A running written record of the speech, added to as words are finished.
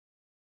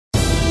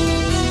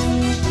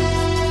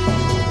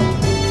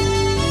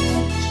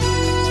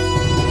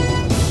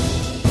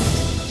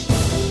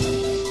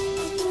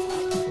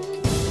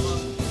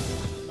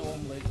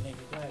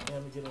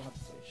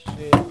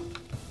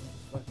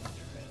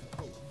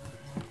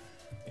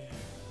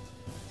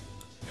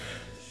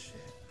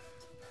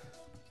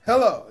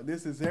Hello,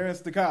 this is Aaron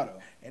Staccato.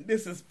 And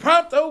this is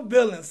Pronto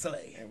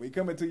Billingsley. And we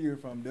coming to you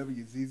from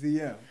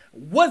WZZM.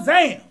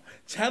 Wazzam,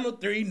 Channel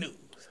 3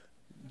 News.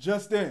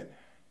 Just in,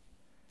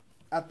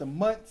 after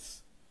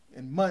months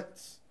and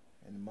months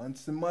and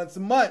months and months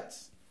and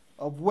months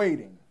of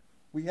waiting,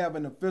 we have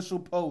an official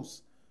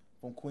post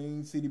from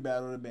Queen City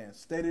Battle of the Bands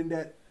stating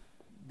that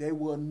they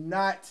will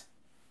not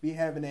be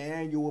having an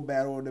annual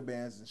Battle of the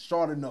Bands in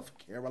Charlotte, North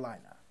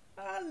Carolina.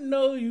 I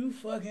know you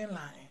fucking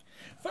lying.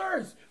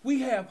 First,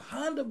 we have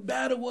Honda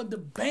Battle of the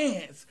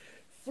Bands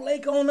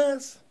flake on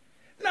us.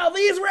 Now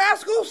these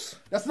rascals.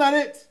 That's not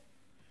it.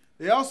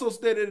 They also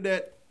stated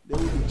that they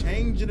will be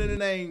changing the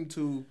name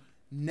to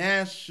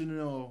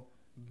National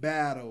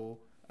Battle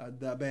of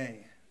the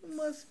Bands. You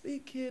must be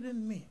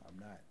kidding me. I'm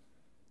not.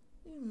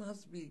 You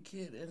must be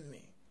kidding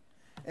me.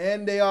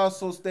 And they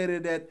also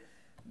stated that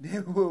they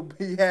will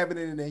be having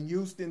it in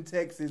Houston,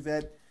 Texas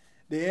at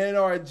the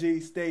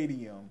NRG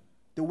Stadium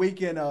the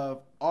weekend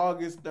of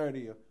August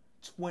 30th,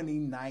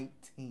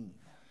 2019.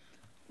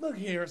 Look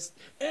here,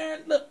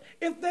 and look,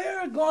 if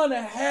they're going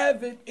to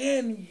have it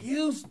in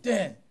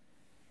Houston,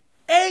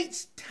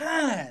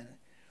 H-Town,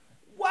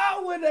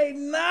 why would they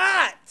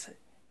not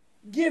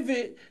give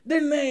it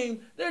the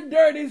name, the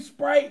Dirty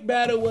Sprite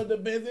Battle of the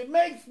Bands? It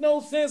makes no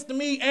sense to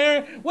me,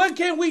 Aaron. What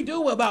can we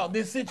do about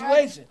this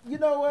situation? You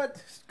know what?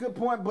 Good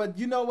point, but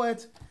you know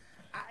what?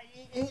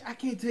 I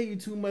can't tell you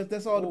too much.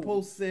 That's all the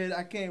post said.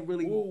 I can't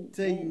really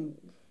tell you.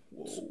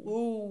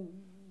 Ooh,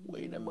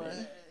 wait a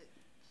minute.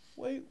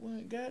 Wait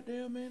one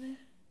goddamn minute.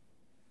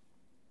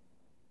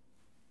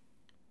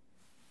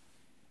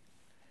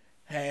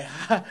 Hey,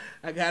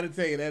 I gotta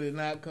tell you, that did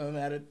not come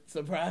out of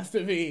surprise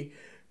to me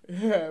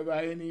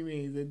by any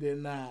means. It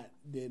did not.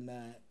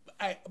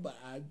 But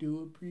I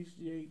do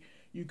appreciate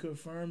you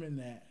confirming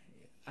that.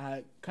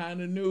 I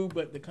kind of knew,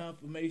 but the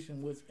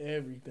confirmation was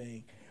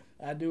everything.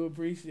 I do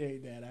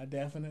appreciate that. I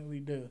definitely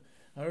do.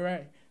 All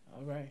right.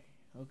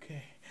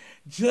 Okay.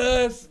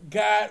 Just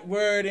got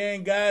word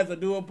in, guys. I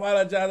do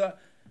apologize.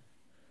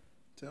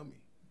 Tell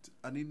me.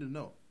 I need to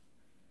know.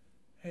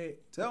 Hey.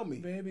 Tell me.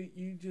 Baby,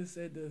 you just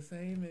said the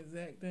same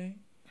exact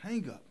thing.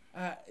 Hang up.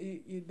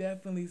 You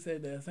definitely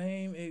said the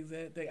same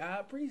exact thing. I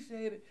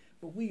appreciate it,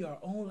 but we are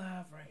on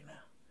live right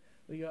now.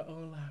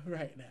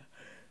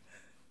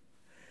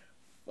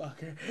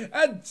 Fucker.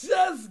 I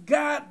just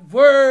got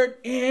word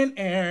in,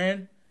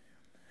 Aaron,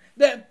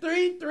 that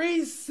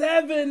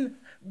 337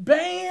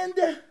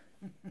 band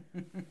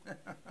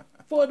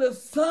for the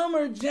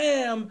Summer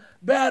Jam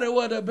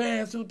Battle of the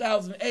Bands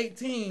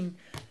 2018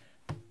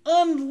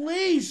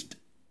 unleashed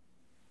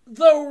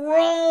the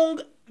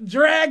wrong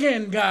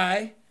dragon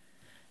guy.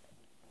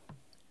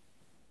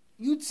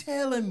 You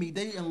telling me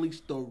they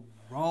unleashed the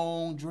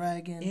wrong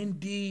dragon?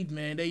 Indeed,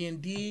 man. They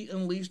indeed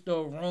unleashed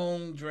the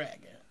wrong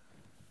dragon.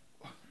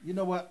 You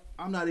know what?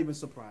 I'm not even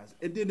surprised.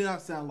 It did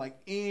not sound like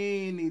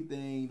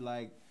anything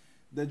like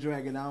the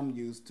dragon I'm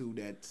used to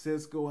that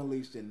Cisco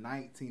unleashed in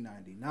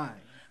 1999.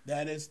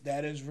 That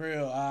is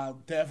real. I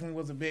definitely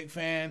was a big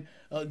fan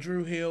of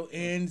Drew Hill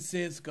and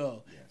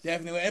Cisco. Yes.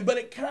 Definitely. But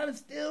it kind of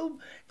still,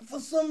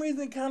 for some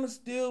reason,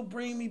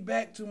 bring me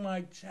back to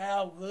my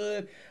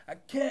childhood. I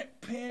can't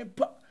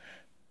pinpoint.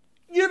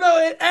 You know,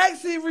 it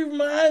actually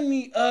reminded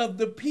me of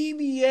the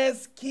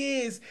PBS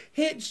Kids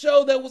hit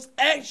show that was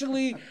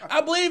actually,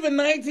 I believe, in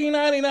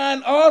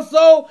 1999.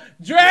 Also,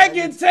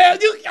 Dragon Tale.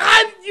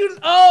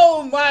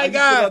 Oh my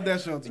God!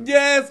 That show too.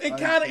 Yes,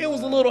 it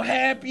was a little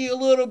happy, a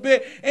little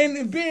bit,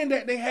 and being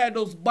that they had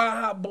those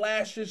Baja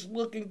Blasters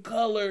looking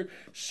colored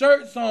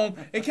shirts on,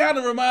 it kind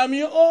of reminded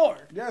me of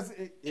Org. Yes,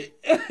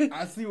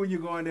 I see where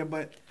you're going there,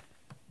 but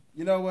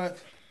you know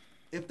what?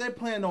 If they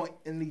plan on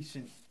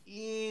unleashing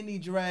any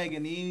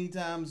dragon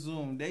anytime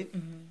soon, they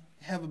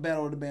have a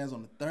Battle of the Bands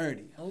on the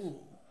 30th. Oh,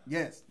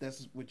 yes,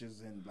 which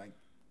is in like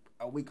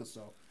a week or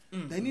so.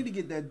 They need to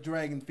get that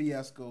dragon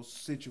fiasco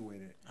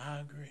situated. I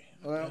agree.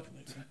 Well,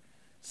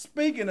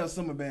 speaking of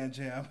Summer Band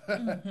Jam,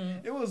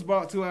 it was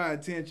brought to our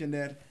attention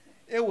that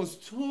it was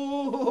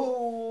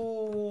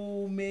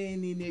too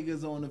many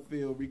niggas on the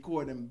field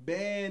recording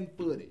band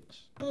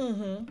footage,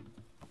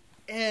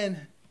 and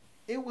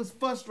it was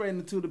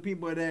frustrating to the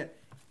people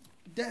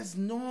that's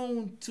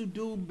known to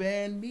do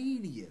band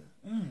media.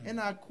 And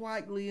I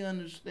quietly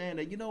understand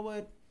that. You know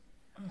what?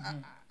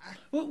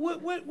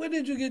 Where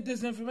did you get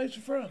this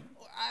information from?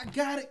 I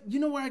got it. You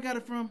know where I got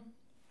it from?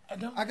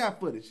 I got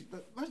footage.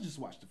 Let's just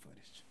watch the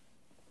footage.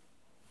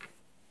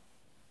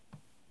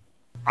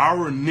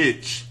 Our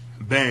niche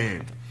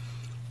band.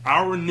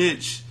 Our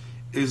niche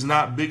is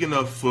not big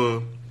enough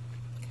for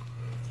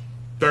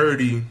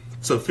 30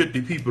 to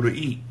 50 people to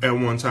eat at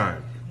one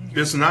time.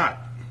 It's not.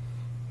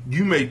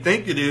 You may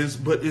think it is,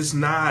 but it's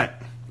not.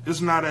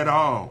 It's not at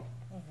all.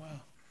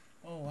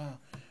 Oh wow.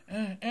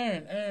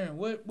 Aaron,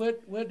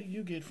 what do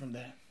you get from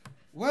that?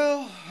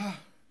 Well,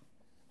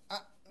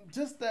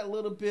 just that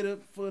little bit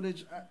of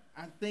footage.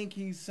 I think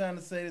he's trying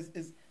to say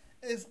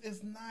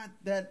it's not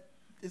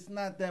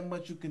that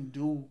much you can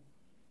do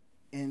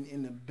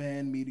in the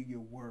band media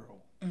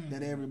world.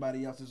 that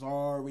everybody else is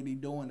already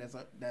doing.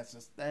 That's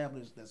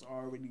established. That's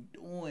already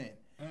doing.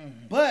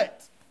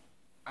 But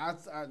I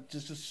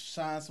just to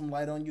shine some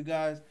light on you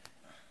guys.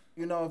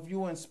 You know, if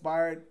you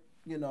inspired,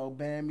 you know,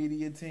 band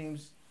media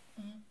teams,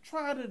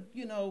 try to,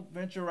 you know,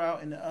 venture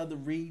out into other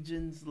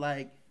regions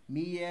like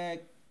MEAC,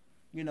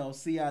 you know,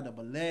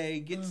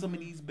 CIAA, get some of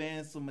these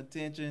bands some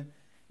attention,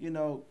 you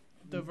know.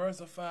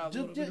 Diversify a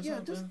little bit.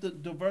 Yeah, just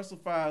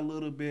diversify a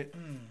little bit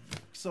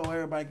so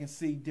everybody can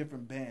see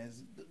different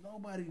bands.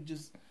 Nobody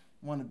just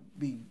want to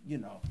be, you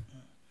know,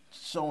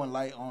 showing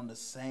light on the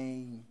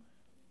same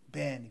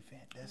band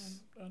event.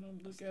 I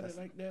don't look at it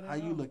like that. How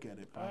you look at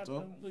it,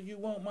 Pronto? You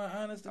want my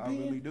honest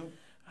opinion? I really do.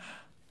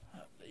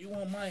 You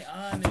want my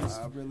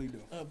honest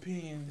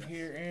opinion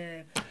here,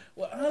 Aaron?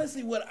 Well,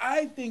 honestly, what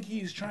I think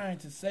he's trying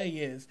to say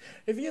is,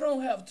 if you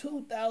don't have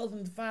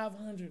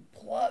 2,500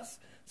 plus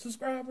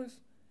subscribers,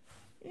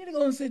 you need to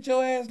go and sit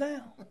your ass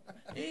down.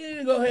 You need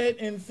to go ahead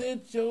and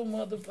sit your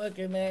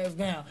motherfucking ass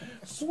down.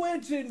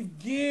 Switching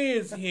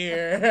gears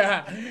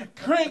here,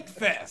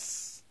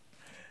 Crankfest.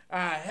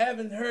 I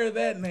haven't heard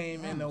that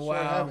name in a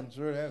while.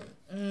 Sure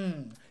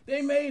haven't.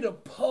 They made a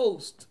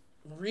post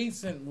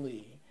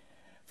recently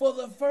for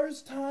the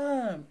first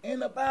time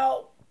in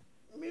about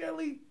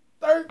nearly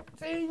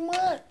 13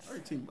 months.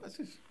 13 months?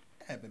 It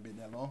haven't been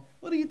that long.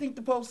 What do you think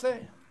the post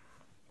said?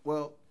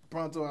 Well,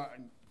 Pronto,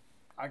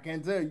 I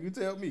can't tell you. You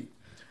tell me.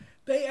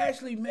 They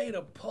actually made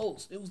a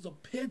post. It was a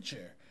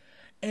picture,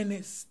 and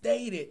it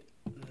stated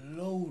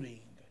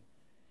loading.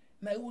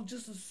 Now, it was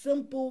just a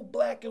simple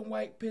black and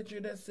white picture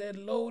that said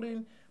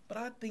loading, but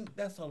I think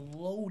that's a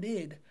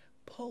loaded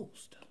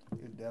post.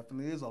 It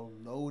definitely is a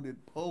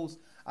loaded post.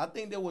 I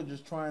think they were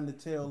just trying to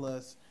tell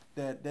us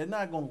that they're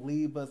not going to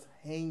leave us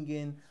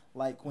hanging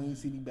like Queen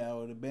City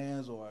Battle of the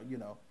Bands or, you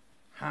know,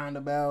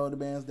 Honda Battle of the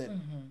Bands, that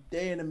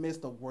they're in the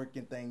midst of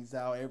working things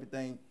out.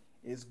 Everything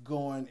is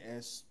going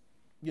as,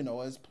 you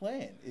know, as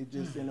planned. It's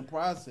just in the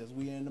process.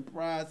 We're in the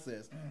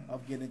process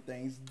of getting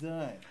things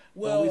done.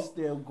 Well, we're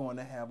still going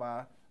to have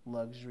our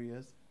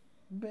luxurious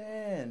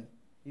band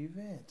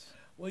event.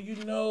 Well, you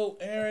know,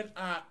 Aaron,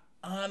 I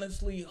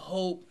honestly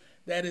hope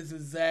that is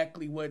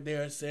exactly what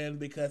they're saying,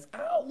 because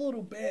our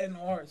little band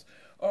hearts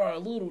are a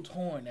little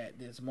torn at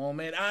this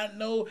moment. I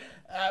know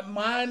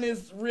mine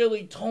is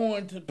really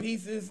torn to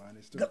pieces. Mine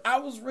is too. I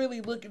was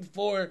really looking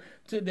forward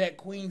to that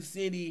Queen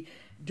City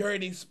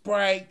Dirty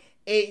Sprite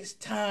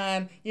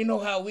H-Time. You know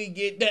how we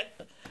get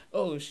that?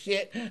 Oh,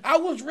 shit. I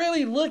was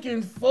really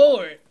looking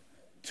forward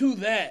to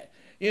that.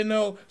 You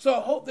know, so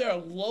I hope they're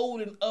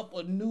loading up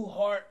a new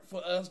heart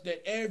for us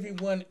that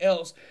everyone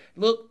else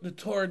looked to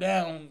tore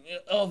down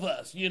of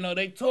us. You know,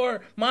 they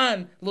tore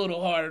mine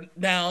little heart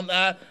down.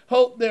 I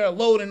hope they're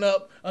loading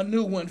up a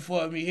new one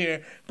for me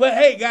here. But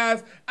hey,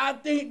 guys, I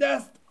think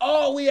that's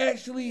all we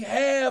actually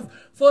have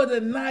for the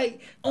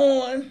night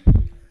on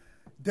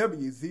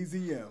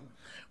WZZM.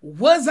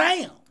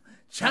 Wazzam,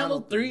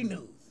 Channel 3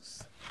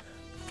 News.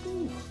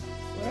 Ooh,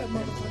 that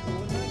motherfucker.